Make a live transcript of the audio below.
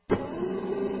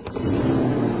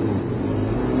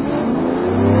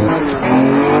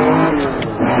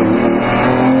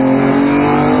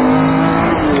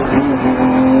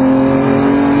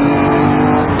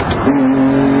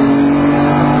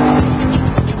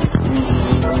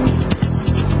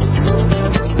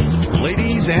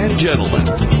gentlemen,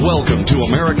 welcome to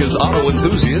America's Auto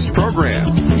Enthusiast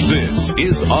Program. This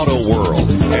is Auto World.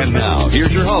 And now, here's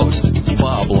your host,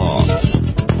 Bob Long.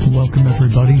 Welcome,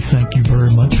 everybody. Thank you very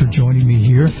much for joining me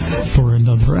here for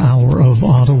another hour of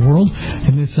Auto World.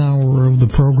 In this hour of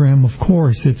the program, of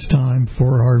course, it's time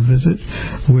for our visit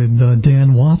with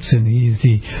Dan Watson. He's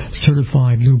the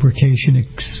certified lubrication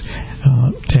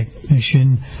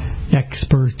technician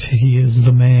expert. He is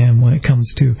the man when it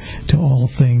comes to all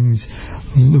things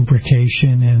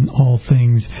lubrication and all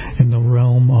things in the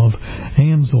realm of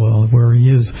AMSOIL, where he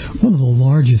is one of the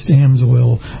largest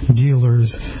AMSOIL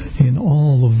dealers in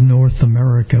all of North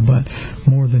America, but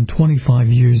more than 25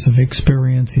 years of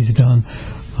experience. He's done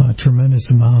a tremendous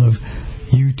amount of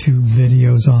YouTube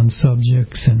videos on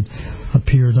subjects and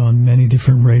appeared on many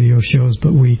different radio shows,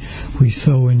 but we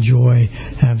so enjoy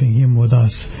having him with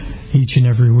us each and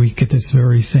every week at this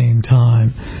very same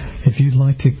time. If you'd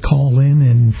like to call in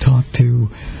and talk to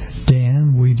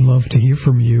Dan, we'd love to hear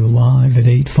from you live at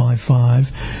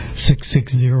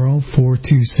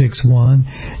 855-660-4261,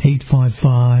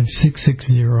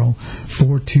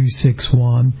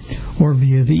 855-660-4261, or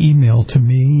via the email to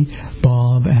me,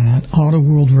 Bob at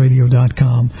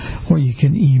autoworldradio.com, or you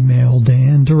can email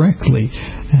Dan directly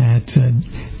at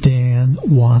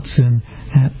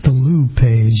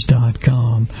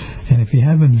danwatson@thelubepage.com. And if you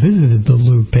haven't visited the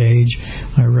Lube page,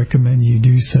 I recommend you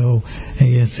do so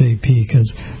ASAP,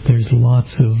 because there's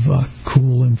lots of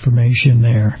cool information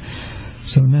there.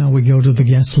 So now we go to the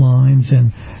guest lines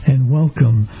and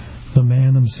welcome the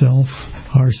man himself,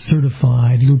 our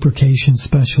certified lubrication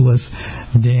specialist,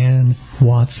 Dan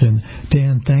Watson.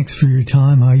 Dan, thanks for your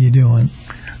time. How you doing?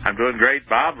 I'm doing great,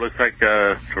 Bob. Looks like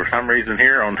for some reason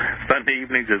here on Sunday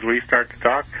evenings as we start to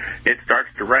talk, it starts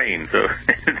to rain, so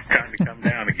it's time to come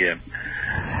down again.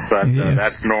 But yes,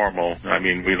 that's normal. I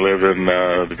mean, we live in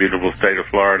the beautiful state of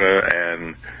Florida,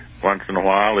 and once in a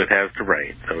while it has to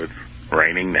rain, so it's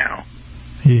raining now.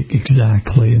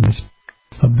 Exactly, and it's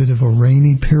a bit of a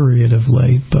rainy period of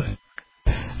late,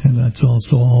 and that's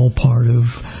also all part of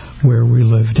where we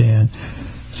live, Dan.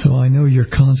 So I know you're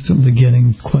constantly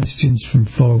getting questions from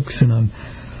folks, and I'm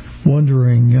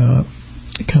wondering,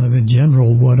 kind of in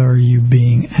general, what are you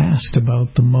being asked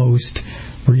about the most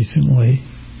recently?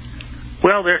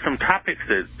 Well, there's some topics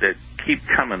that keep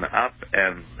coming up,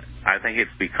 and I think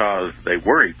it's because they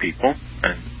worry people,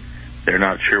 and they're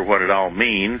not sure what it all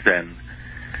means. And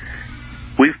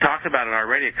we've talked about it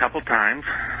already a couple times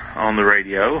on the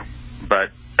radio,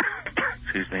 but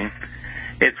excuse me,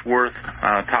 it's worth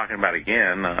talking about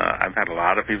again. I've had a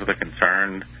lot of people that are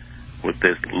concerned with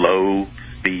this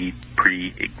low-speed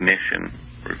pre-ignition,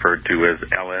 referred to as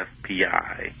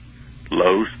LSPI,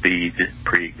 low-speed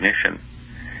pre-ignition.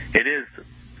 It is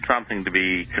something to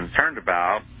be concerned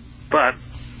about, but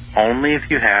only if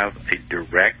you have a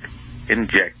direct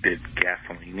injected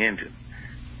gasoline engine.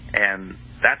 And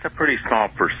that's a pretty small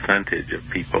percentage of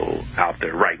people out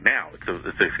there right now. It's a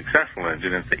successful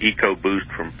engine. It's the EcoBoost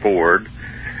from Ford,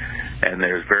 and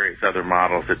there's various other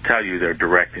models that tell you they're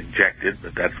direct injected,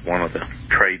 but that's one of the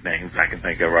trade names I can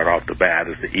think of right off the bat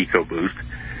is the EcoBoost.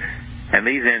 And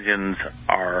these engines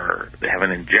they have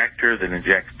an injector that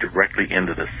injects directly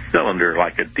into the cylinder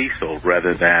like a diesel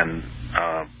rather than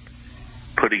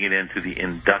putting it into the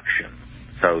induction.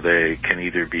 So they can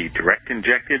either be direct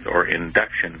injected or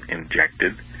induction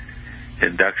injected.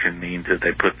 Induction means that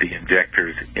they put the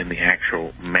injectors in the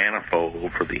actual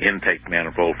manifold for the intake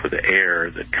manifold for the air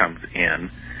that comes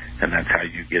in, and that's how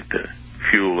you get the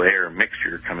fuel-air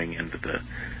mixture coming into the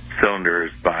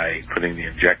cylinders, by putting the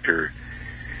injector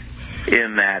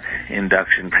in that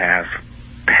induction path,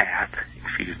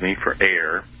 for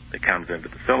air that comes into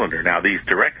the cylinder. Now, these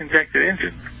direct injected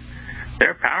engines,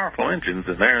 they're powerful engines,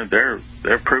 and they're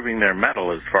proving their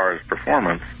mettle as far as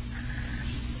performance,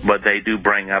 but they do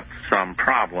bring up some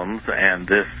problems, and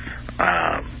this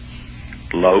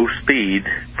low-speed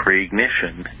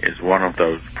pre-ignition is one of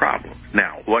those problems.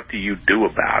 Now, what do you do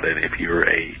about it if you're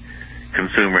a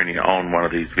consumer and you own one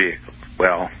of these vehicles?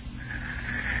 Well,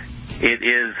 it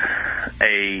is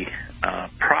a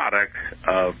product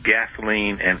of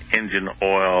gasoline and engine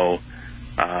oil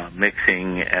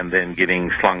mixing and then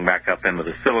getting slung back up into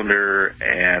the cylinder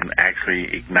and actually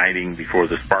igniting before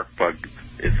the spark plug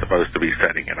is supposed to be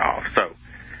setting it off. So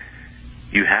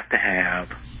you have to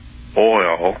have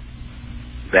oil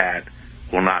that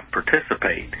will not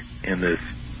participate in this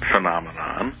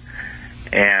phenomenon.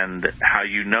 And how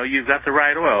you know you've got the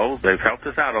right oil, they've helped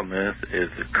us out on this,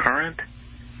 is the current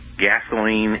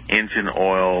gasoline engine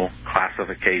oil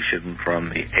classification from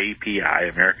the API,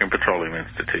 American Petroleum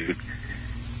Institute,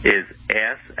 is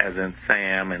S as in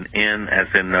Sam and N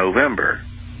as in November.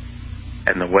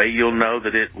 And the way you'll know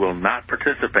that it will not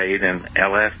participate in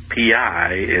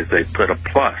LSPI is they put a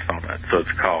plus on it. So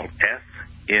it's called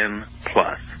SN+.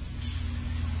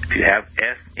 If you have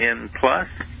SN+,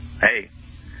 hey,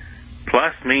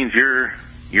 plus means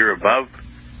you're above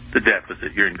the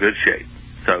deficit. You're in good shape.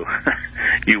 So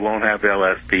you won't have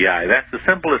LSPI. That's the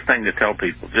simplest thing to tell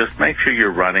people. Just make sure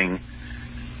you're running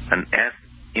an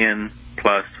SN+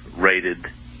 rated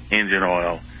engine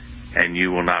oil, and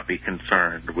you will not be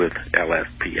concerned with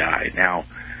LSPI. Now,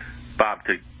 Bob,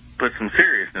 to put some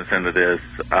seriousness into this,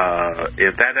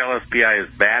 if that LSPI is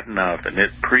bad enough and the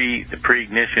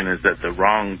pre-ignition is at the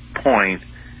wrong point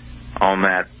on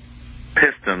that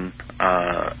piston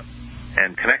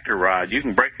and connector rod, you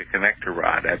can break a connector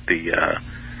rod at the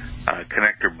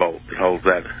connector bolt that holds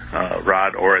that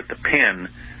rod, or at the pin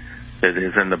that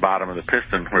is in the bottom of the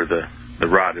piston where the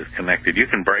rod is connected. You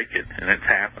can break it, and it's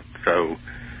happened. So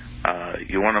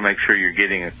you want to make sure you're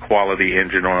getting a quality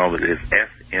engine oil that is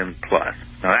SN+.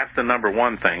 Now, that's the number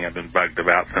one thing I've been bugged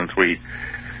about since we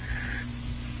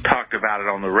talked about it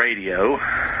on the radio.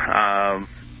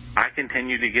 I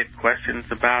continue to get questions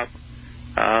about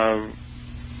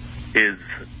is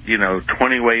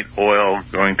 20-weight oil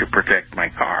going to protect my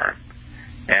car?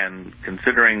 And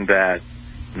considering that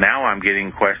now I'm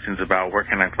getting questions about where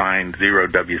can I find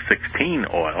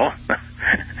 0W16 oil,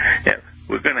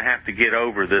 we're going to have to get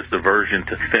over this aversion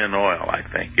to thin oil, I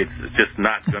think. It's just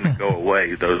not going to go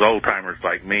away. Those old-timers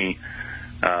like me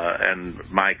and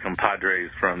my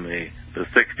compadres from the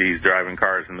 60s, driving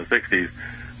cars in the 60s,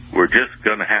 we're just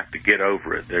going to have to get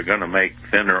over it. They're going to make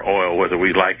thinner oil whether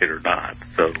we like it or not.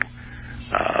 So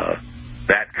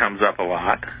that comes up a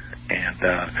lot. And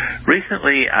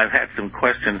recently I've had some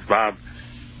questions, Bob,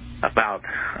 about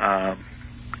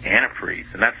antifreeze.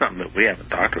 And that's something that we haven't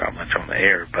talked about much on the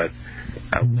air, but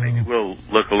maybe we'll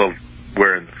look a little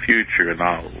where in the future, and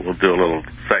we'll do a little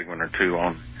segment or two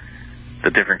on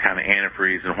the different kind of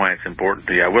antifreeze and why it's important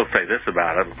to you. I will say this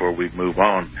about it before we move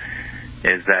on,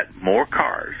 is that more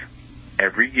cars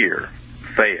every year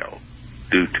fail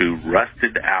due to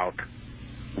rusted out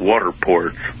water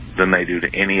ports than they do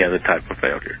to any other type of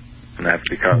failure. And that's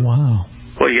because, wow.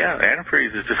 Well, yeah,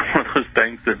 antifreeze is just one of those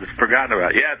things that is forgotten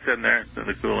about. Yeah, it's in there. It's in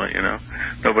the coolant,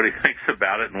 Nobody thinks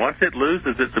about it. And once it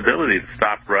loses its ability to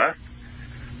stop rust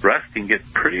can get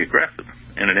pretty aggressive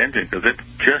in an engine because it's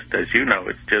just, as you know,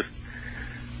 it's just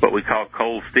what we call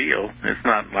cold steel. It's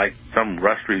not like some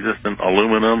rust-resistant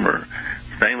aluminum or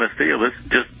stainless steel. It's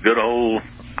just good old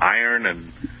iron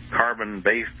and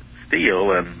carbon-based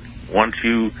steel. And once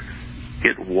you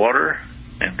get water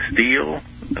and steel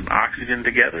and oxygen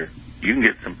together, you can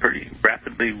get some pretty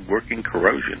rapidly working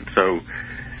corrosion. So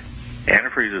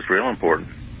antifreeze is real important.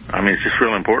 I mean, it's just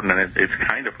real important, and it's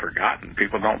kind of forgotten.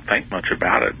 People don't think much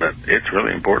about it, but it's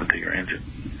really important to your engine.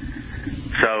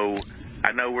 So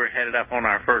I know we're headed up on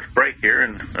our first break here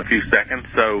in a few seconds,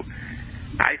 so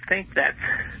I think that's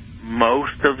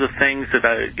most of the things that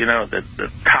the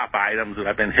top items that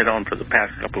I've been hit on for the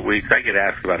past couple of weeks. I get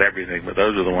asked about everything, but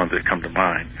those are the ones that come to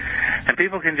mind. And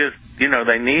people can just,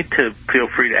 they need to feel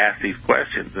free to ask these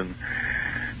questions and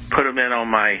put them in on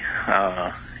my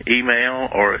email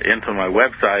or into my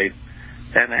website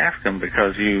and ask them,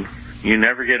 because you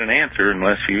never get an answer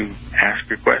unless you ask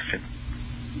your question.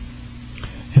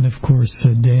 And of course,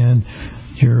 Dan,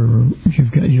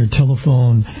 you've got your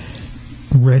telephone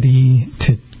ready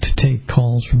to take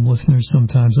calls from listeners.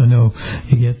 Sometimes I know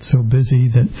you get so busy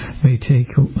that it may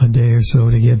take a day or so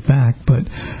to get back, but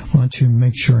why don't you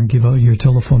make sure and give out your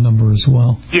telephone number as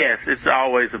well? Yes, it's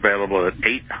always available at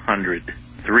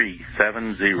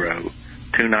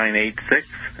 800-370-2986,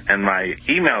 and my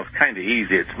email is kind of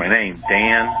easy. It's my name,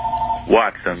 Dan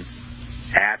Watson,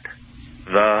 at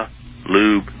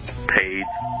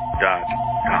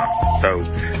thelubepage.com. So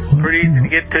pretty easy to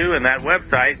get to, and that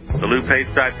website,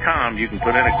 thelubepage.com, you can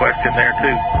put in a question there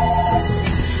too.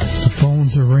 The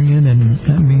phones are ringing, and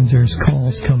that means there's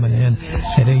calls coming in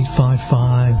at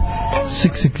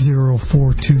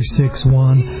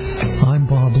 855-660-4261. I'm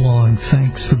Bob Long.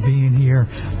 Thanks for being here.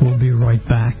 We'll be right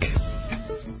back.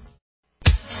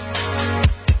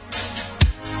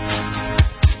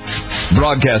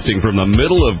 Broadcasting from the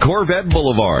middle of Corvette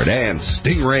Boulevard and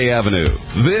Stingray Avenue,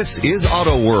 this is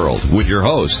Auto World with your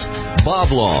host,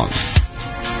 Bob Long.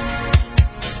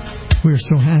 We're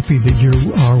so happy that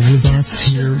you are with us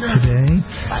here today,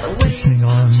 listening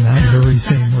on that very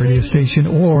same radio station,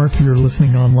 or if you're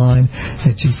listening online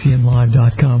at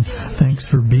gcnlive.com. Thanks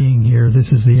for being here.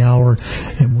 This is the hour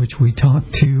in which we talk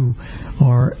to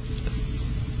our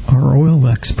our oil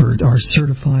expert, our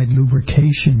certified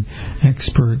lubrication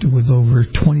expert with over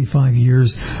 25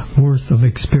 years worth of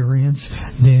experience,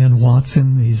 Dan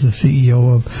Watson. He's the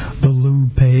CEO of the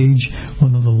Lube page,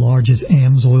 one of the largest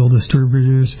AMSOIL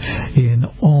distributors in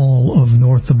all of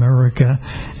North America.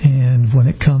 And when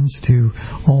it comes to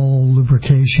all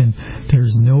lubrication,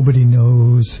 there's nobody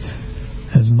knows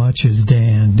as much as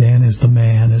Dan. Dan is the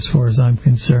man as far as I'm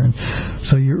concerned.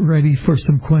 So you're ready for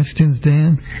some questions,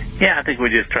 Dan? Yeah, I think we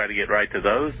just try to get right to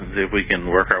those and see if we can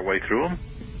work our way through them.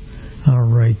 All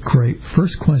right, great.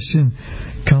 First question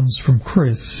comes from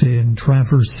Chris in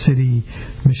Traverse City,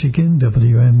 Michigan,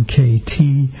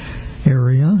 WMKT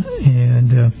area.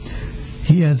 And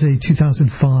he has a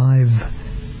 2005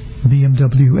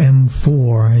 BMW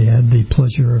M4. I had the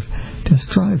pleasure of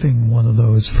test driving one of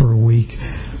those for a week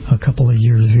a couple of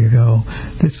years ago.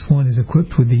 This one is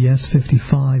equipped with the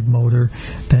S55 motor.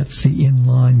 That's the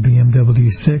inline BMW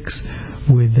 6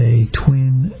 with a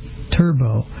twin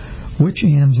turbo. Which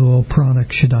AMSOIL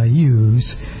product should I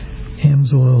use?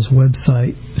 AMSOIL's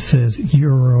website says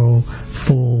Euro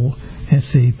full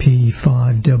SAP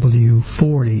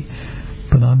 5W40,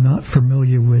 but I'm not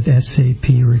familiar with SAP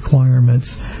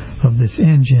requirements of this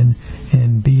engine,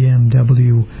 and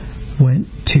BMW went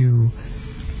to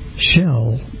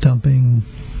Shell dumping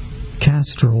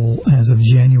Castrol as of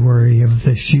January of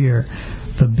this year.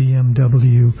 The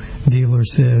BMW dealer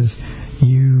says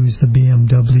use the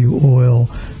BMW oil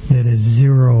that is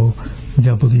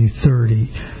 0W30.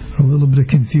 A little bit of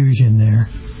confusion there.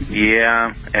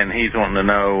 Yeah, and he's wanting to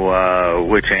know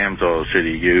which AMSOIL should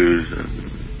he use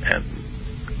and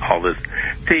all this.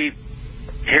 See,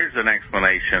 here's an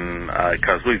explanation,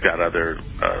 because we've got other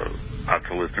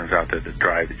listeners out there that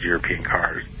drive these European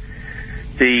cars.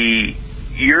 The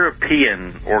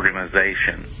European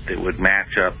organization that would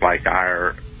match up like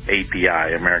our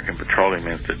API, American Petroleum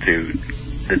Institute,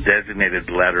 the designated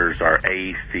letters are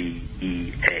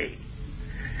ACEA.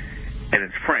 And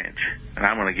it's French. And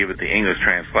I'm going to give it the English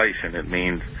translation. It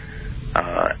means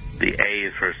the A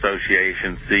is for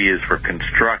association, C is for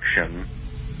construction,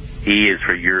 E is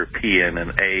for European,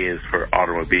 and A is for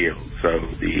automobile. So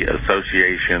the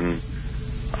association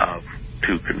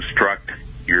to construct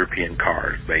European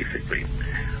cars, basically.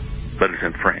 But it's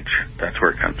in French. That's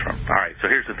where it comes from. All right, so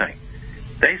here's the thing.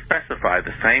 They specify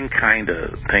the same kind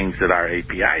of things that our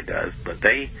API does, but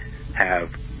they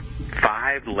have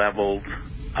 5 levels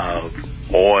of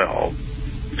oil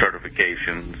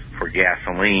certifications for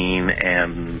gasoline,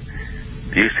 and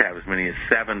they used to have as many as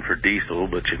 7 for diesel,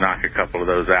 but you knock a couple of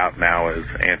those out now as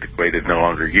antiquated, no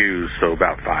longer used, so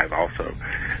about 5 also.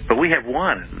 But we have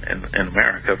 1 in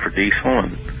America for diesel,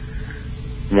 and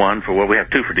 1 for, well, we have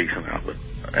 2 for diesel now,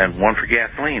 and 1 for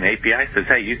gasoline. API says,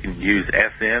 hey, you can use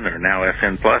SN or now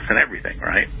SN Plus and everything,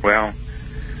 right? Well,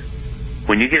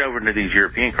 when you get over into these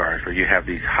European cars where you have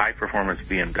these high-performance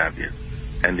BMWs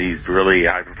and these really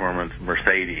high-performance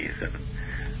Mercedes and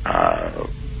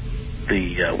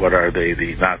what are they?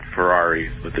 The not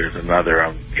Ferraris, but there's another.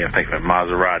 I can't think of it.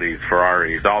 Maseratis,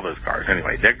 Ferraris, all those cars.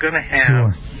 Anyway, they're going to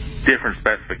have different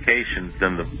specifications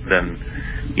than the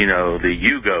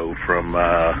Yugo from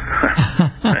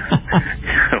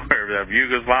wherever,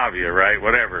 Yugoslavia, right?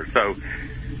 Whatever. So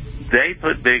they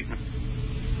put big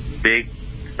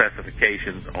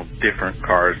specifications on different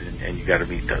cars, and you got to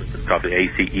meet those. It's called the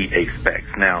ACEA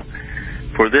specs. Now,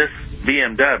 for this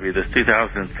BMW, this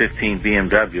 2015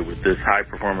 BMW with this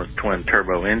high-performance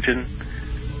twin-turbo engine,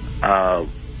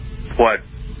 what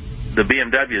the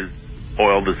BMW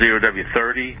oil, the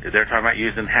 0W30 that they're talking about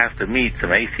using, has to meet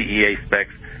some ACEA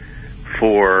specs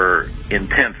for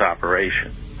intense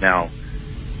operation. Now,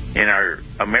 in our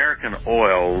American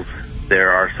oils,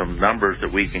 there are some numbers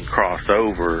that we can cross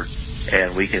over,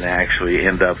 and we can actually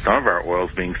end up some of our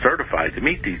oils being certified to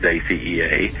meet these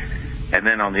ACEA. And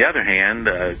then on the other hand,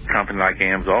 a company like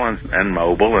AMSOIL and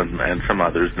Mobil and some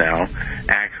others now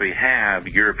actually have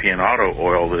European auto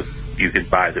oil that you can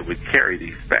buy that would carry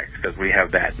these specs, because we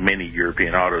have that many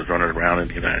European autos running around in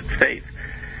the United States.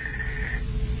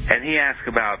 And he asked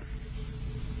about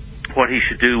what he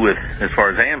should do with, as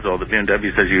far as AMSOIL, the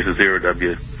BMW says use a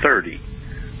 0W30.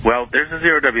 Well, there's a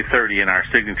 0W30 in our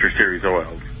Signature Series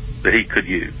oils that he could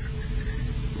use.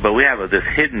 But we have this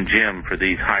hidden gem for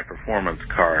these high-performance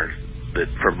cars that,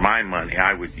 for my money,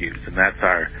 I would use, and that's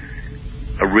our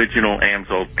original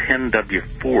AMSOIL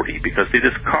 10W40, because, see,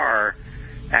 this car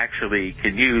actually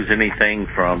can use anything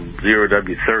from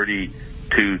 0W30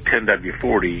 to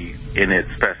 10W40 in its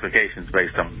specifications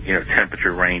based on,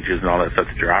 temperature ranges and all that stuff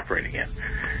that you're operating in.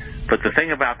 But the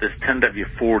thing about this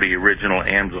 10W40 original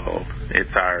AMSOIL,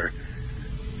 it's our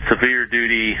severe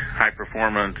duty, high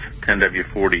performance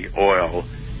 10W40 oil.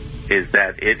 is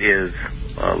that it is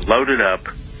loaded up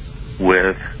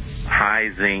with high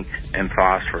zinc and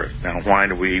phosphorus. Now, why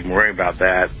do we even worry about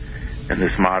that in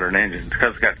this modern engine? It's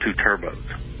because it's got two turbos.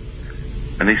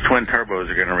 And these twin turbos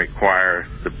are going to require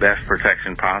the best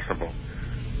protection possible.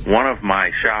 One of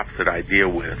my shops that I deal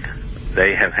with,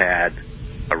 they have had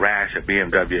a rash of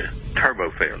BMW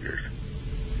turbo failures.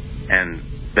 And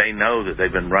they know that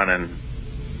they've been running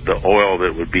the oil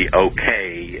that would be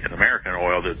okay, an American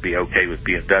oil that would be okay with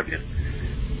BMW.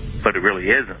 But it really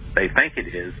isn't. They think it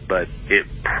is, but it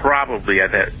probably,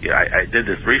 I did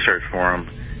this research for them,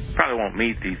 probably won't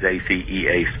meet these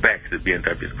ACEA specs that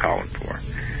BMW is calling for.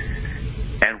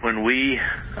 And when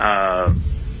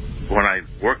I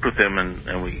worked with them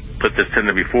and we put this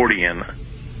 10W40 in,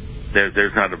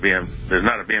 there's not a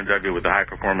BMW with a high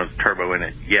performance turbo in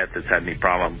it yet that's had any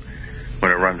problem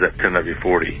when it runs that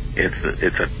 10W40.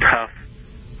 It's a tough,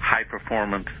 high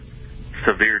performance,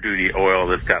 severe duty oil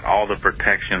that's got all the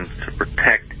protections to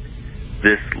protect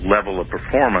this level of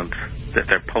performance that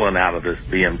they're pulling out of this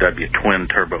BMW twin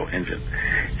turbo engine.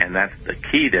 And that's the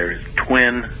key there, is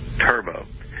twin turbo.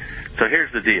 So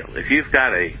here's the deal. If you've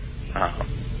got a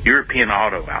European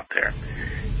auto out there,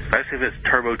 especially if it's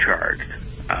turbocharged,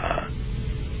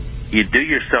 you do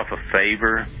yourself a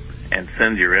favor and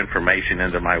send your information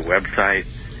into my website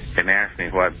and ask me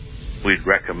what we'd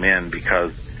recommend,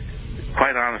 because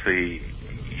quite honestly,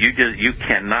 you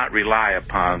cannot rely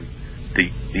upon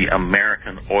the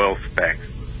American oil specs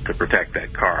to protect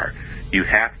that car. You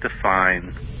have to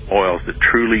find oils that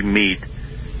truly meet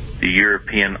the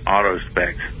European auto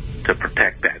specs to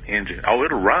protect that engine. Oh,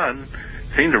 it'll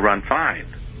seem to run fine,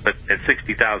 but at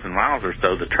 60,000 miles or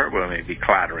so, the turbo may be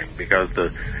clattering because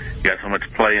you got so much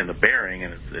play in the bearing,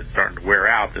 and it's starting to wear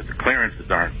out that the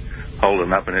clearances aren't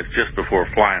holding up, and it's just before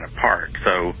flying apart.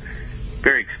 So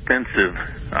very expensive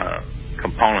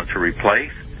component to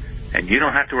replace, and you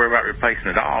don't have to worry about replacing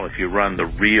it all if you run the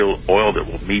real oil that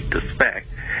will meet the spec.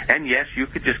 And yes, you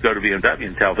could just go to BMW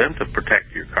and tell them to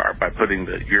protect your car by putting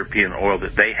the European oil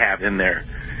that they have in their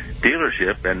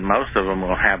dealership, and most of them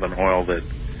will have an oil that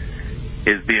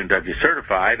is BMW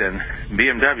certified, and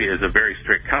BMW is a very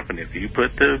strict company. If you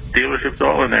put the dealership's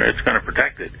oil in there, it's going to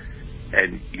protect it,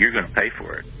 and you're going to pay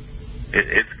for it.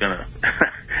 It's not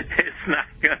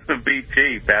going to be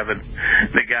cheap having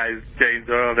the guys change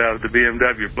oil down at the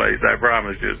BMW place, I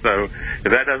promise you. So if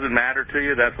that doesn't matter to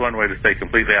you, that's one way to stay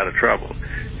completely out of trouble.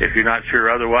 If you're not sure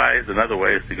otherwise, another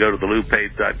way is to go to the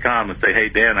lubepage.com and say, hey,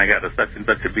 Dan, I got a such and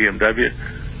such a BMW.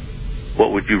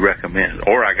 What would you recommend?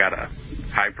 Or I got a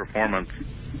high-performance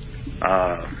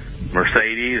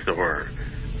Mercedes, or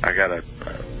I got a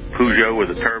Peugeot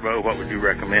with a turbo. What would you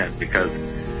recommend? Because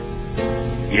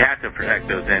you have to protect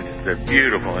those engines. They're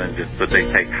beautiful engines, but they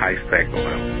take high-spec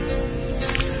oil.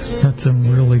 That's some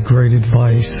really great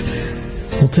advice.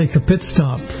 We'll take a pit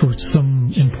stop for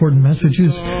some important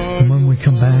messages, and when we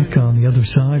come back on the other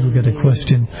side, we've got a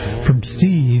question from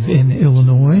Steve in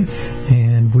Illinois,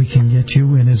 and we can get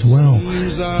you in as well.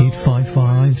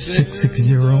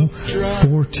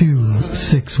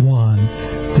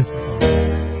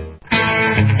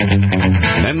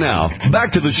 855-660-4261. And now,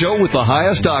 back to the show with the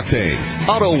highest octanes,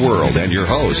 Auto World, and your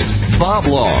host, Bob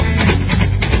Long.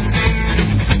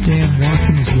 Dan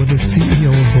Watson is with us,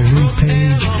 CEO of the Lube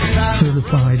Page,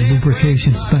 certified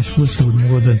lubrication specialist with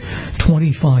more than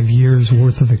 25 years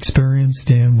worth of experience.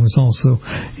 Dan was also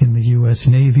in the U.S.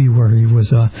 Navy, where he was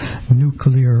a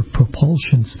nuclear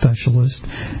propulsion specialist,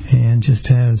 and just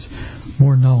has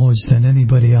more knowledge than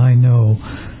anybody I know.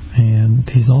 And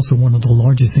he's also one of the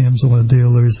largest AMSOIL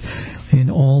dealers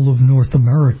in all of North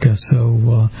America,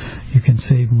 so you can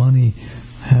save money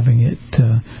having it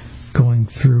going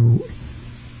through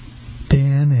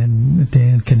Dan, and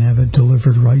Dan can have it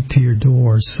delivered right to your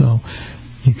door. So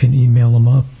you can email him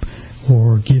up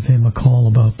or give him a call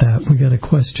about that. We got a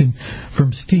question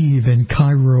from Steve in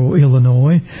Cairo,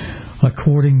 Illinois.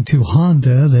 According to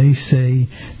Honda, they say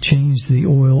change the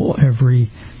oil every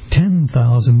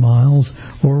 10,000 miles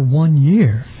or 1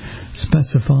 year,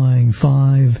 specifying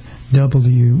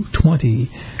 5W20.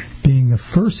 Being a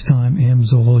first-time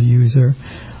AMSOIL user,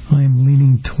 I am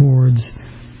leaning towards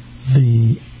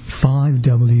the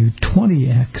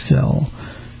 5W20XL.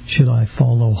 Should I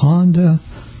follow Honda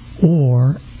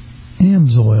or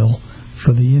AMSOIL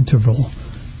for the interval?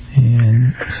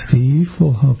 And Steve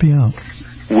will help you out.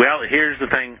 Well, here's the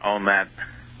thing on that,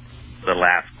 the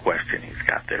last question he's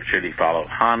got there. Should he follow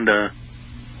Honda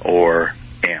or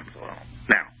AMSOIL?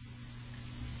 Now,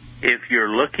 if you're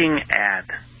looking at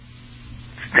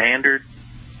standard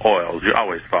oils, you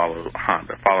always follow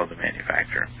Honda, follow the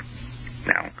manufacturer.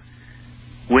 Now,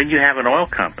 when you have an oil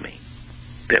company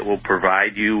that will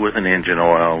provide you with an engine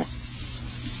oil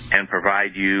and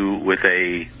provide you with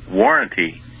a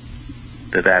warranty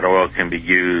that oil can be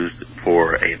used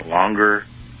for a longer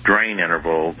drain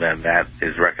interval than that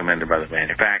is recommended by the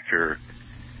manufacturer,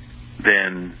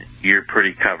 then you're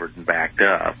pretty covered and backed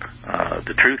up.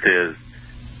 The truth is,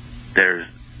 there's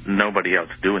nobody else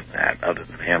doing that other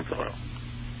than AMSOIL.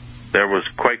 There was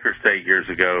Quaker State years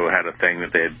ago had a thing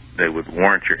that they would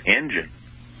warrant your engine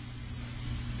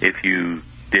if you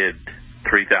did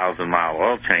 3,000-mile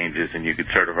oil changes, and you could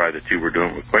certify that you were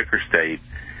doing it with Quaker State.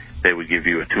 They would give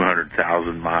you a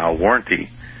 200,000-mile warranty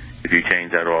if you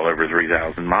change that oil over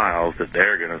 3,000 miles. That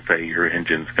they're going to say your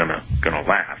engine's going to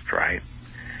last, right?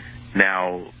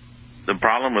 Now, the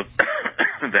problem with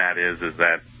that is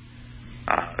that,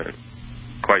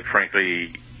 quite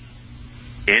frankly,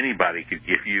 anybody could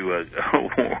give you a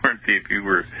warranty if you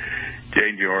were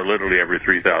changing oil literally every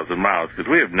 3,000 miles, because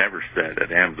we have never said at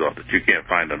AMSOIL that you can't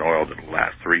find an oil that will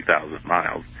last 3,000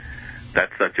 miles.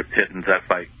 That's such a pittance. That's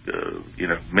like,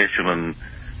 Michelin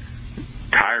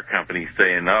tire company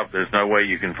saying, "Oh, there's no way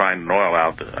you can find an oil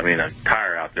a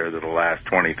tire out there that'll last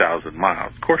 20,000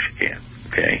 miles." Of course you can,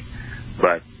 okay?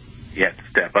 But you have to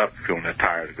step up if you want a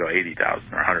tire to go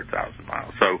 80,000 or 100,000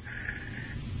 miles. So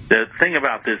the thing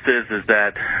about this is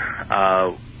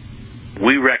that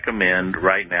we recommend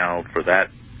right now for that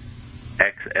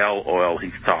XL oil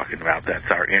he's talking about, that's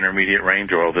our intermediate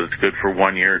range oil, that it's good for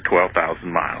 1 year,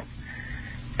 12,000 miles.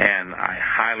 And I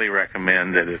highly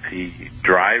recommend that if he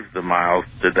drives the miles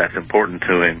that's important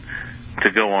to him,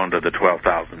 to go on to the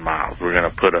 12,000 miles. We're going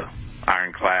to put a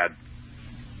ironclad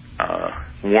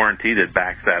warranty that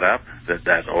backs that up,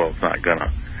 that oil's not going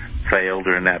to fail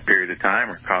during that period of time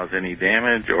or cause any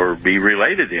damage or be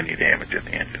related to any damage in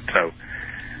the engine. So,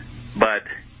 but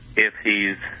if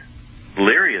he's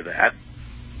leery of that,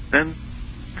 then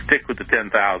stick with the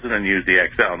 10,000 and use the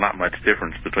XL. Not much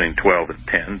difference between 12 and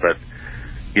 10, but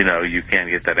you can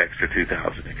get that extra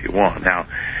 2,000 if you want. Now,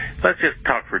 let's just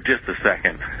talk for just a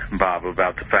second, Bob,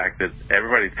 about the fact that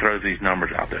everybody throws these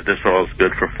numbers out there. This oil is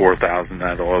good for 4,000.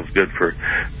 That oil is good for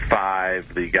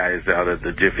 5. The guys out at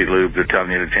the Jiffy Lubes are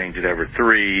telling you to change it every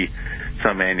 3.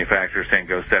 Some manufacturers saying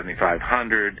go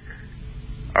 7,500.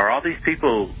 Are all these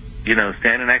people,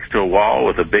 standing next to a wall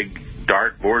with a big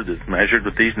dart board that's measured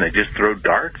with these, and they just throw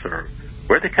darts? Or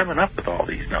where are they coming up with all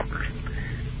these numbers?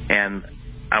 And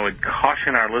I would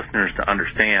caution our listeners to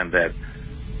understand that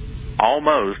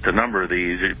almost a number of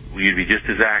these, you'd be just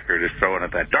as accurate as throwing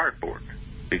at that dartboard,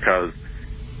 because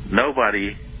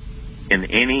nobody in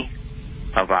any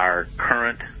of our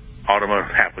current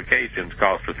automotive applications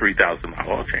calls for 3,000-mile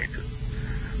oil changes.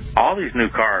 All these new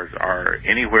cars are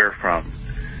anywhere from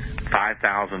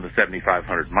 5,000 to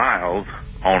 7,500 miles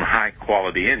on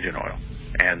high-quality engine oil.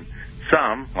 And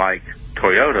some, like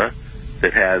Toyota,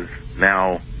 that has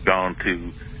now gone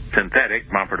to synthetic,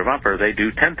 bumper to bumper, they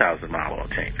do 10,000-mile oil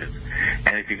changes.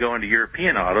 And if you go into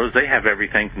European autos, they have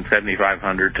everything from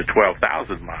 7,500 to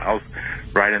 12,000 miles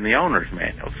right in the owner's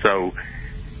manual. So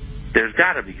there's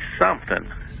got to be something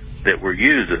that we're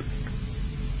using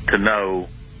to know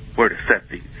where to set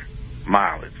these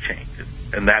mileage changes.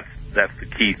 And that's the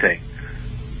key thing.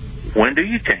 When do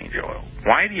you change oil?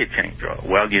 Why do you change oil?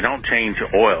 Well, you don't change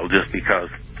oil just because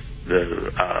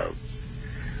the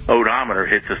odometer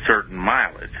hits a certain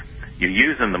mileage. You're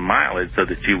using the mileage so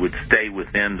that you would stay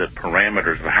within the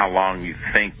parameters of how long you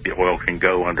think the oil can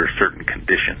go under certain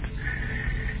conditions.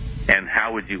 And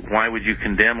why would you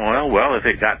condemn oil? Well, if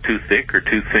it got too thick or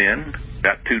too thin,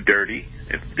 got too dirty,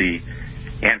 if the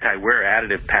anti-wear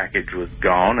additive package was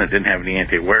gone and didn't have any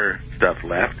anti-wear stuff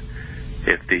left,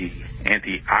 if the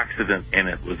antioxidant in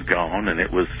it was gone and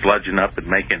it was sludging up and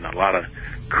making a lot of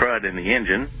crud in the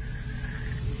engine,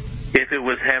 if it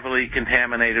was heavily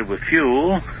contaminated with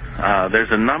fuel,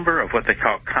 there's a number of what they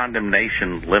call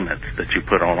condemnation limits that you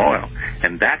put on oil.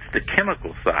 And that's the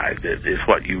chemical side that is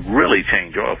what you really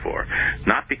change oil for,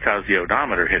 not because the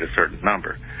odometer hit a certain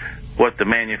number. What the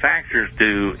manufacturers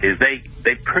do is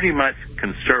they pretty much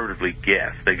conservatively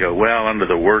guess. They go, well, under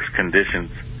the worst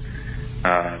conditions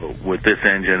with this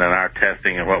engine and our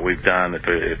testing and what we've done,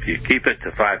 if you keep it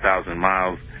to 5,000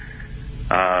 miles,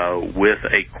 with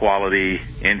a quality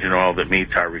engine oil that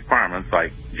meets our requirements,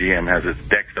 like GM has its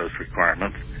dextrose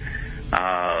requirements,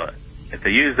 if they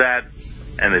use that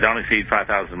and they don't exceed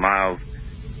 5,000 miles,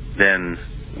 then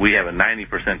we have a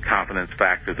 90% confidence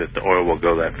factor that the oil will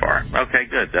go that far. Okay,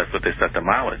 good. That's what they set the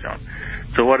mileage on.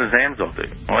 So what does AMSOIL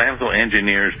do? Well, AMSOIL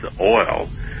engineers the oil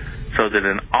so that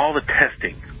in all the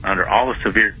testing, under all the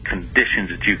severe conditions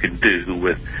that you can do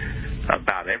with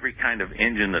about every kind of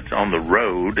engine that's on the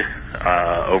road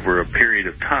over a period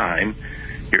of time,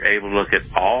 you're able to look at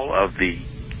all of the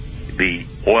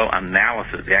oil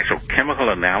analysis, the actual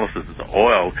chemical analysis of the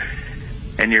oil,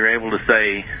 and you're able to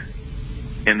say,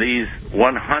 in these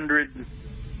 100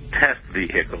 test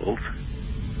vehicles,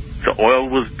 the oil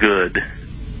was good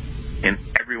in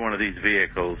every one of these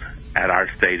vehicles at our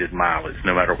stated mileage,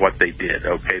 no matter what they did.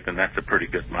 Okay, then that's a pretty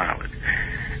good mileage.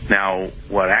 Now,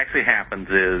 what actually happens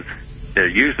is they're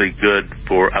usually good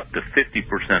for up to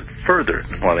 50% further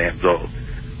than what AMSOIL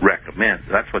recommends.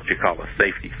 That's what you call a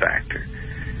safety factor.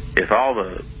 If all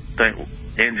the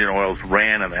engine oils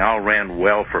ran and they all ran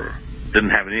well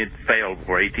didn't have any failed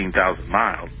before 18,000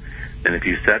 miles, then if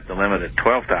you set the limit at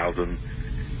 12,000,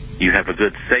 you have a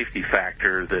good safety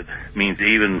factor that means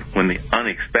even when the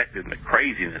unexpected and the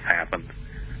craziness happens,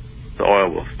 the oil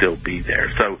will still be there.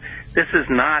 So this is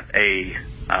not a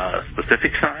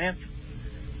specific science,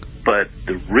 but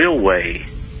the real way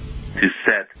to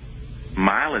set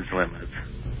mileage limits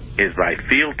is by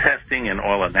field testing and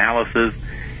oil analysis,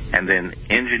 and then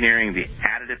engineering the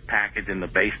additive package in the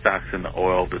base stocks in the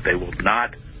oil that they will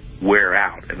not wear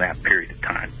out in that period of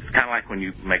time. It's kind of like when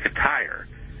you make a tire.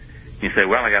 You say,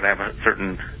 well, I got to have a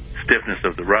certain stiffness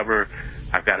of the rubber.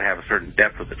 I've got to have a certain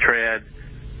depth of the tread.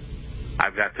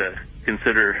 I've got to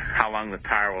consider how long the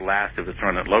tire will last if it's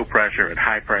run at low pressure, at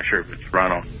high pressure, if it's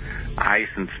run on ice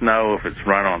and snow, if it's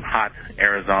run on hot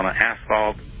Arizona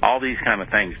asphalt, all these kind of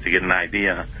things to get an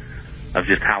idea of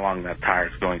just how long that tire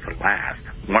is going to last.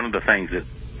 One of the things that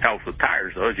helps with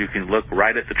tires, though, is you can look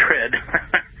right at the tread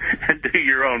and do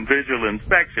your own visual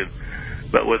inspection.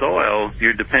 But with oil,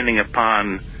 you're depending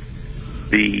upon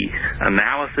the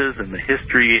analysis and the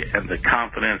history and the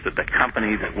confidence that the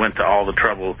company that went to all the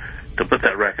trouble to put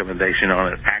that recommendation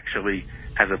on it actually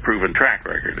has a proven track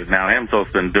record. And now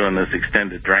AMSOIL's been doing this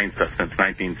extended drain stuff since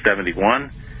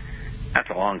 1971. That's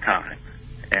a long time.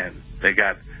 And they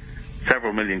got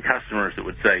several million customers that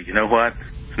would say, you know what,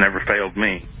 it's never failed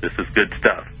me. This is good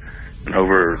stuff. And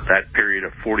over that period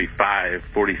of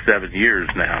 47 years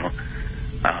now,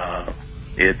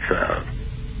 it's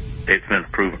been a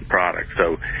proven product.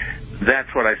 So that's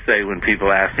what I say when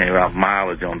people ask me about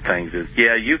mileage on things is,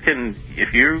 yeah, you can,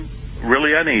 if you're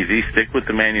really uneasy, stick with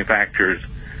the manufacturer's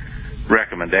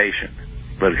recommendation.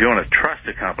 But if you want to trust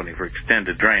a company for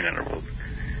extended drain intervals,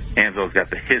 AMSOIL's got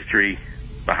the history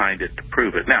behind it to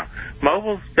prove it. Now,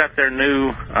 Mobil's got their new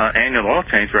annual oil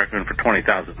change recommended for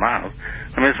 20,000 miles.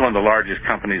 I mean, it's one of the largest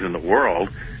companies in the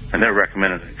world, and they're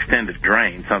recommending an extended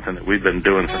drain, something that we've been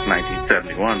doing since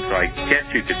 1971. So I guess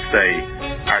you could say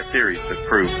our theory's been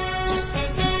proven.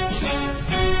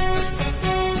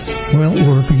 Well,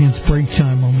 we're up against break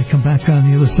time. When we come back on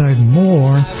the other side,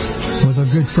 more with our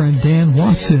good friend Dan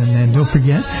Watson. And don't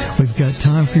forget, we've got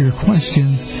time for your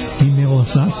questions. Email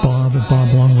us at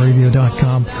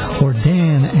bob@boblongradio.com or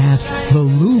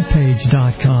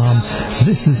dan@thelubepage.com.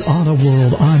 This is Auto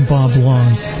World. I'm Bob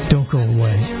Long. Don't go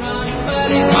away.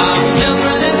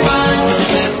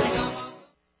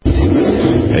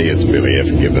 Hey, it's Billy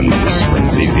F. Gibbons from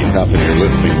ZZ Top, and you're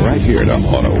listening right here to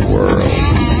Auto World.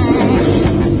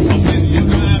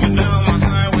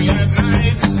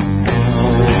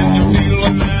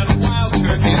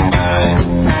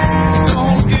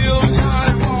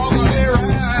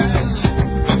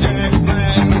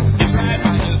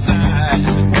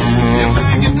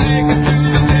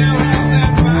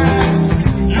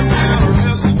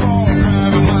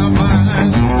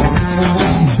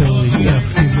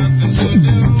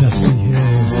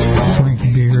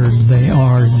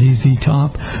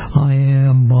 Top. I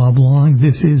am Bob Long.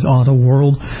 This is Auto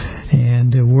World,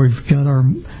 and we've got our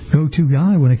go-to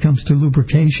guy when it comes to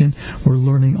lubrication. We're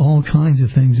learning all kinds of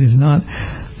things. There's not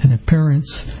an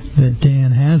appearance that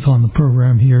Dan has on the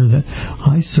program here that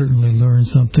I certainly learned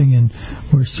something, and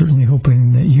we're certainly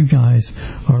hoping that you guys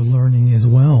are learning as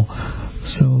well.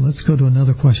 So let's go to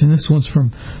another question. This one's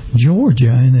from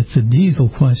Georgia, and it's a diesel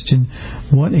question.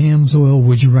 What AMSOIL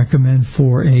would you recommend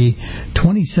for a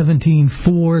 2017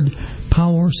 Ford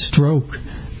Powerstroke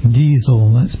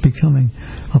Diesel? That's becoming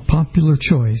a popular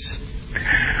choice.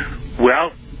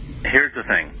 Well, here's the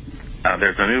thing.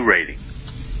 There's a new rating.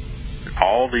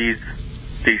 All these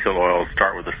diesel oils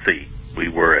start with a C. We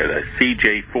were at a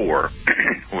CJ4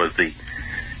 was the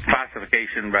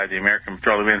classification by the American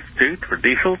Petroleum Institute for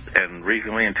diesels, and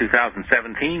recently in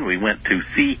 2017 we went to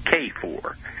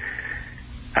CK4.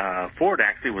 Ford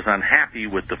actually was unhappy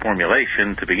with the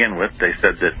formulation to begin with. They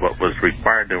said that what was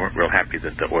required, they weren't real happy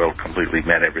that the oil completely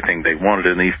met everything they wanted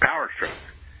in these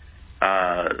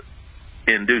Powerstrokes.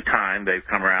 In due time, they've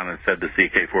come around and said the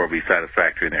CK4 will be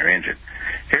satisfactory in their engine.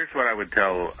 Here's what I would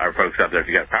tell our folks out there if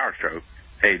you got a Powerstroke.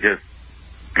 Hey, just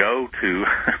go to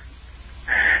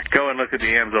go and look at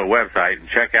the AMSOIL website and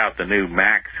check out the new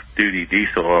Max Duty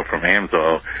Diesel Oil from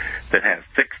AMSOIL that has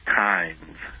 6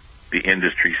 times the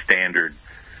industry standard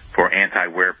for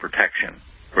anti-wear protection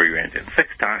for your engine.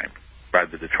 6 times by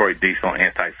the Detroit Diesel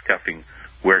anti-scuffing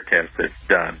wear test that's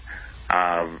done.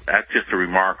 That's just a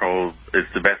remarkable,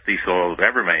 it's the best diesel oil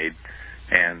ever made.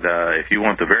 And if you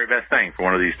want the very best thing for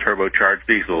one of these turbocharged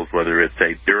diesels, whether it's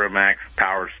a Duramax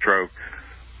Powerstroke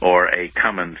or a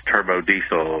Cummins turbo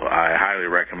diesel, I highly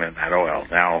recommend that oil.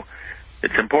 Now,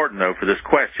 it's important, though, for this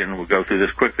question, we'll go through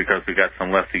this quickly because we've got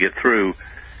some left to get through,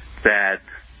 that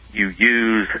you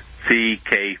use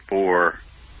CK4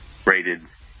 rated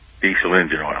diesel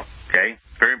engine oil, okay?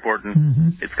 Very important. Mm-hmm.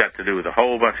 It's got to do with a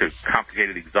whole bunch of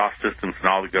complicated exhaust systems and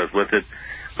all that goes with it.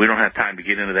 We don't have time to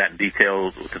get into that in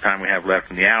detail with the time we have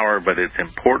left in the hour, but it's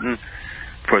important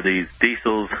for these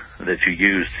diesels that you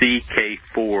use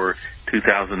CK4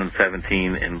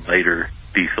 2017 and later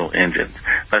diesel engines.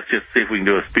 Let's just see if we can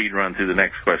do a speed run through the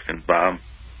next question, Bob.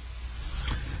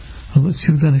 Well, let's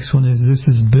see what the next one is. This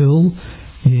is Bill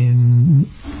in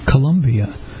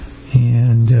Columbia,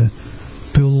 and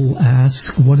Bill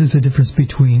asks, what is the difference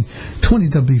between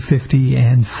 20W50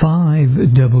 and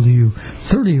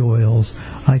 5W30 oils?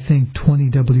 I think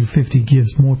 20W50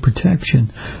 gives more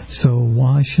protection, so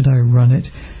why should I run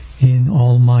it in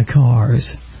all my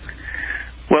cars?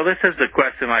 Well, this is the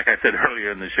question, like I said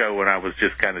earlier in the show when I was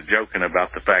just kind of joking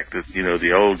about the fact that, you know,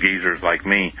 the old geezers like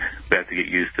me, we have to get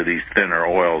used to these thinner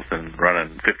oils and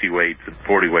running 50 weights and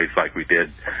 40 weights like we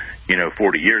did,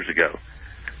 40 years ago.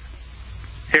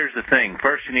 Here's the thing.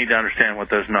 First, you need to understand what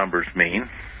those numbers mean.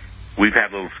 We've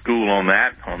had a little school on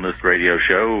that on this radio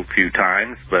show a few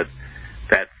times, but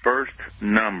that first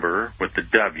number with the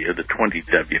W, the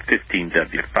 20W,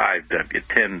 15W, 5W,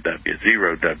 10W,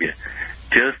 0W,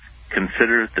 just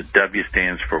consider the W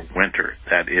stands for winter.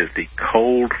 That is the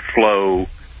cold flow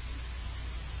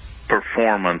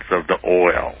performance of the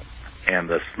oil. And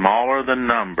the smaller the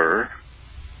number,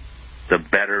 the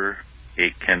better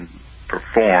it can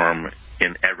perform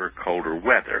in ever colder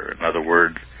weather. In other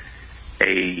words,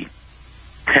 a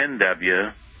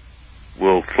 10W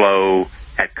will flow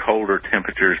at colder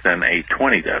temperatures than a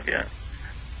 20W,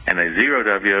 and a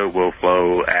 0W will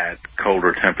flow at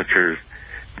colder temperatures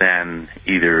than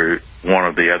either one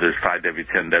of the others, 5W,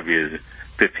 10W,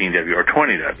 15W, or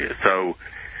 20W. So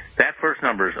that first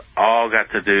number's all got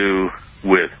to do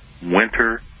with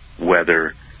winter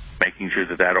weather, making sure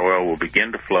that that oil will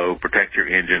begin to flow, protect your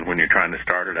engine when you're trying to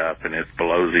start it up and it's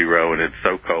below zero and it's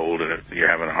so cold and you're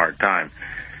having a hard time.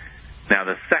 Now,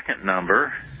 the second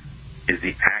number is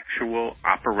the actual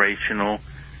operational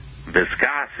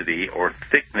viscosity or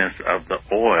thickness of the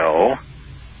oil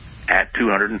at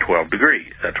 212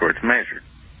 degrees. That's where it's measured.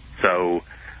 So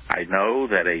I know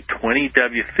that a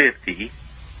 20W50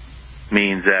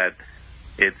 means that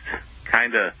it's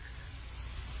kind of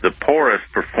the poorest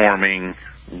performing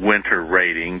winter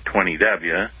rating,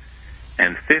 20W,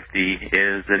 and 50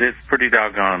 is that it's pretty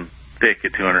doggone thick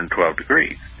at 212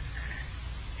 degrees.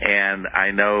 And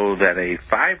I know that a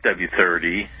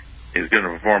 5W30 is going to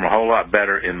perform a whole lot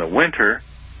better in the winter,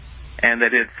 and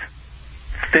that it's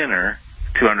thinner,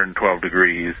 212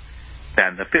 degrees,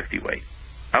 than the 50 weight.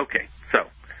 Okay, so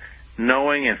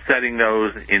knowing and setting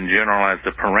those in general as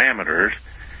the parameters,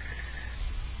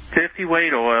 50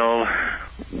 weight oil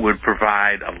would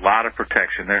provide a lot of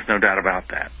protection. There's no doubt about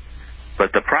that.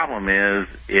 But the problem is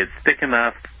it's thick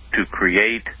enough to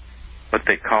create what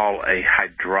they call a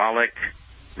hydraulic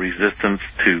resistance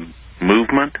to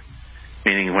movement,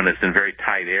 meaning when it's in very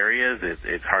tight areas,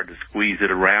 it's hard to squeeze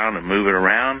it around and move it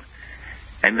around.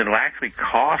 And it'll actually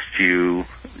cost you,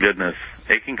 goodness,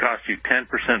 it can cost you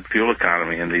 10% fuel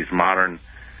economy in these modern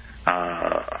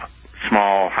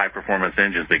small high-performance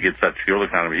engines that get such fuel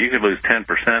economy. You could lose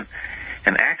 10%.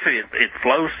 And actually, it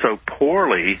flows so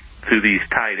poorly through these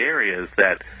tight areas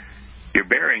that your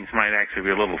bearings might actually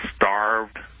be a little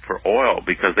starved for oil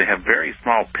because they have very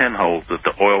small pinholes that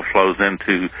the oil flows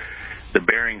into the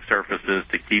bearing surfaces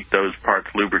to keep those parts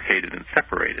lubricated and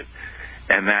separated.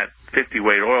 And that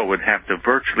 50-weight oil would have to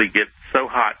virtually get so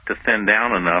hot to thin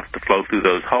down enough to flow through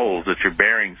those holes that your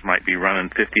bearings might be running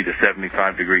 50 to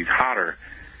 75 degrees hotter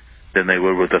than they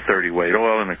would with a 30-weight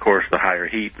oil. And, of course, the higher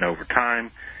heat and over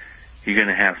time, you're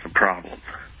going to have some problems.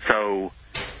 So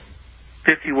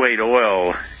 50-weight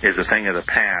oil is a thing of the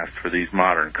past for these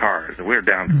modern cars. And we're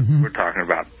down to, we're talking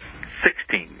about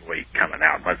 16-weight coming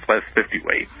out, much less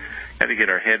 50-weight. Got to get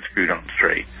our head screwed on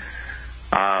straight.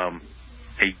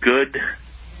 A good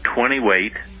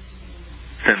 20-weight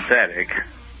synthetic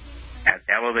at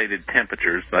elevated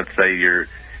temperatures, let's say your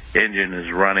engine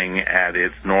is running at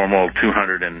its normal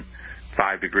 220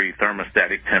 5-degree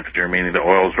thermostatic temperature, meaning the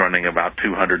oil's running about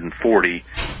 240,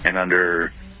 and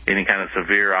under any kind of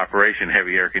severe operation,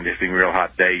 heavy air conditioning, real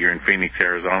hot day, you're in Phoenix,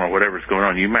 Arizona, whatever's going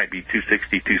on, you might be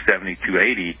 260, 270,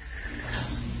 280.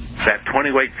 That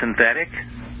 20-weight synthetic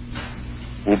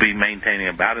will be maintaining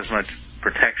about as much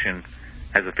protection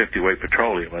as a 50-weight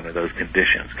petroleum under those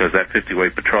conditions, because that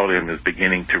 50-weight petroleum is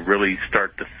beginning to really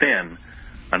start to thin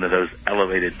under those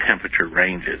elevated temperature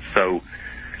ranges. So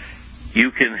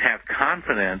you can have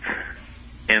confidence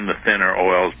in the thinner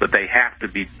oils, but they have to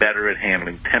be better at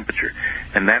handling temperature.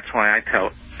 And that's why I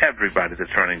tell everybody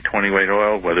that's running 20-weight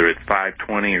oil, whether it's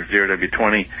 520 or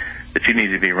 0W20, that you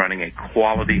need to be running a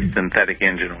quality synthetic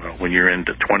engine oil when you're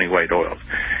into 20-weight oils.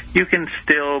 You can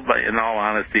still, in all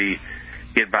honesty,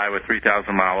 get by with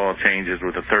 3,000-mile oil changes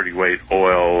with a 30-weight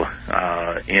oil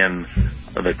in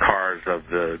the cars of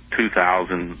the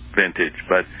 2000 vintage.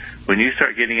 But when you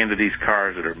start getting into these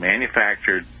cars that are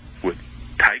manufactured with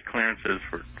tight clearances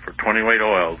for 20-weight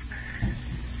oils,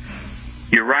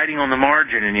 you're riding on the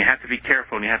margin, and you have to be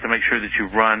careful, and you have to make sure that you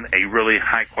run a really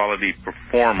high-quality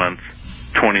performance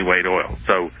 20-weight oil.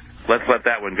 So let's let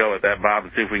that one go at that, Bob,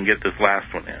 and see if we can get this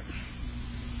last one in.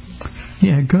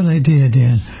 Yeah, good idea,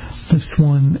 Dan. This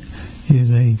one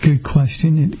is a good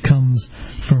question. It comes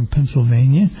from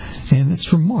Pennsylvania, and it's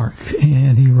from Mark.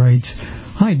 And he writes,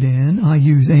 "Hi, Dan. I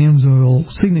use AMSOIL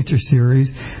Signature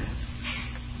Series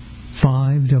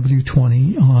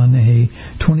 5W20 on a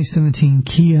 2017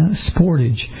 Kia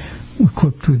Sportage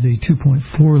equipped with a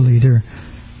 2.4-liter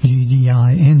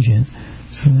GDI engine."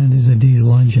 So that is a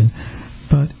diesel engine.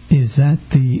 But is that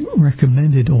the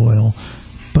recommended oil?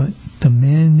 But the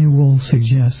manual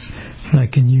suggests that I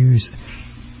can use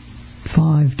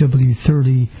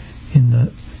 5W30 in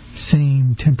the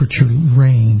same temperature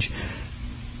range.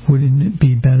 Wouldn't it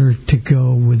be better to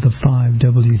go with the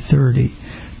 5W30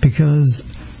 because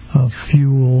of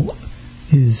fuel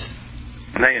is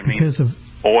because of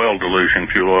oil dilution,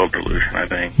 fuel oil dilution, I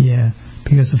think. Yeah,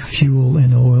 because of fuel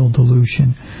and oil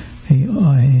dilution.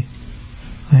 I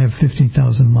have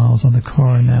 15,000 miles on the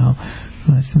car now.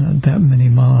 That's not that many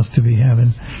miles to be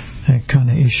having that kind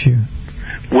of issue.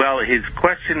 Well, his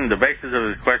question, the basis of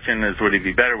his question is, would it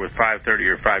be better with 530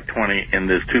 or 520 in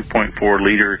this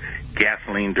 2.4-liter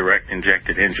gasoline direct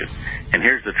injected engine? And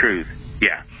here's the truth.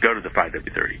 Yeah, go to the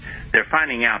 5W30. They're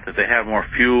finding out that they have more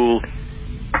fuel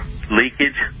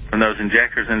leakage from those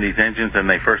injectors in these engines than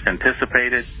they first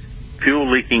anticipated. Fuel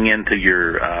leaking into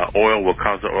your oil will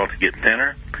cause the oil to get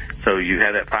thinner. So you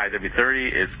have that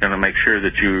 5W30, it's going to make sure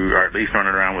that you are at least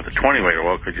running around with a 20-weight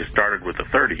oil because you started with a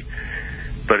 30.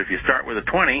 But if you start with a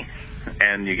 20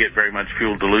 and you get very much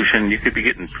fuel dilution, you could be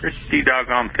getting pretty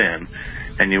doggone thin.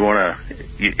 And you want to,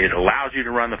 it allows you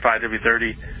to run the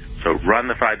 5W30, so run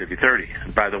the 5W30.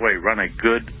 And by the way, run a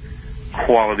good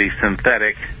quality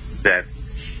synthetic that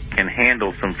can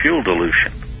handle some fuel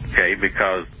dilution, okay?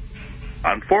 Because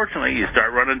unfortunately, you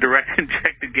start running direct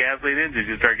injected gasoline engines,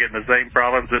 you start getting the same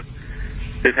problems that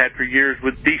they've had for years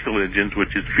with diesel engines,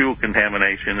 which is fuel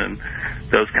contamination and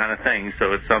those kind of things.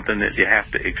 So it's something that you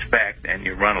have to expect, and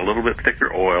you run a little bit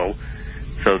thicker oil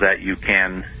so that you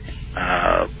can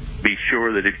be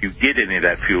sure that if you get any of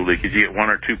that fuel leakage, you get 1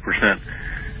 or 2%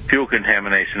 fuel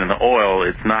contamination in the oil,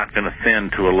 it's not going to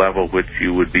thin to a level which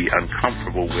you would be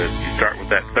uncomfortable with. You start with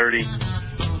that 30.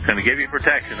 It's going to give you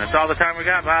protection. That's all the time we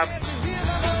got, Bob.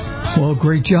 Well,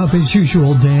 great job as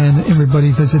usual, Dan.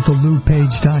 Everybody visit the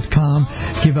lubepage.com.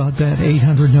 Give out that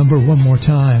 800 number one more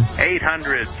time.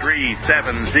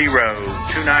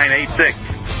 800-370-2986.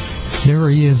 There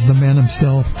he is, the man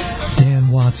himself,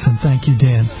 Dan Watson. Thank you,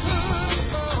 Dan.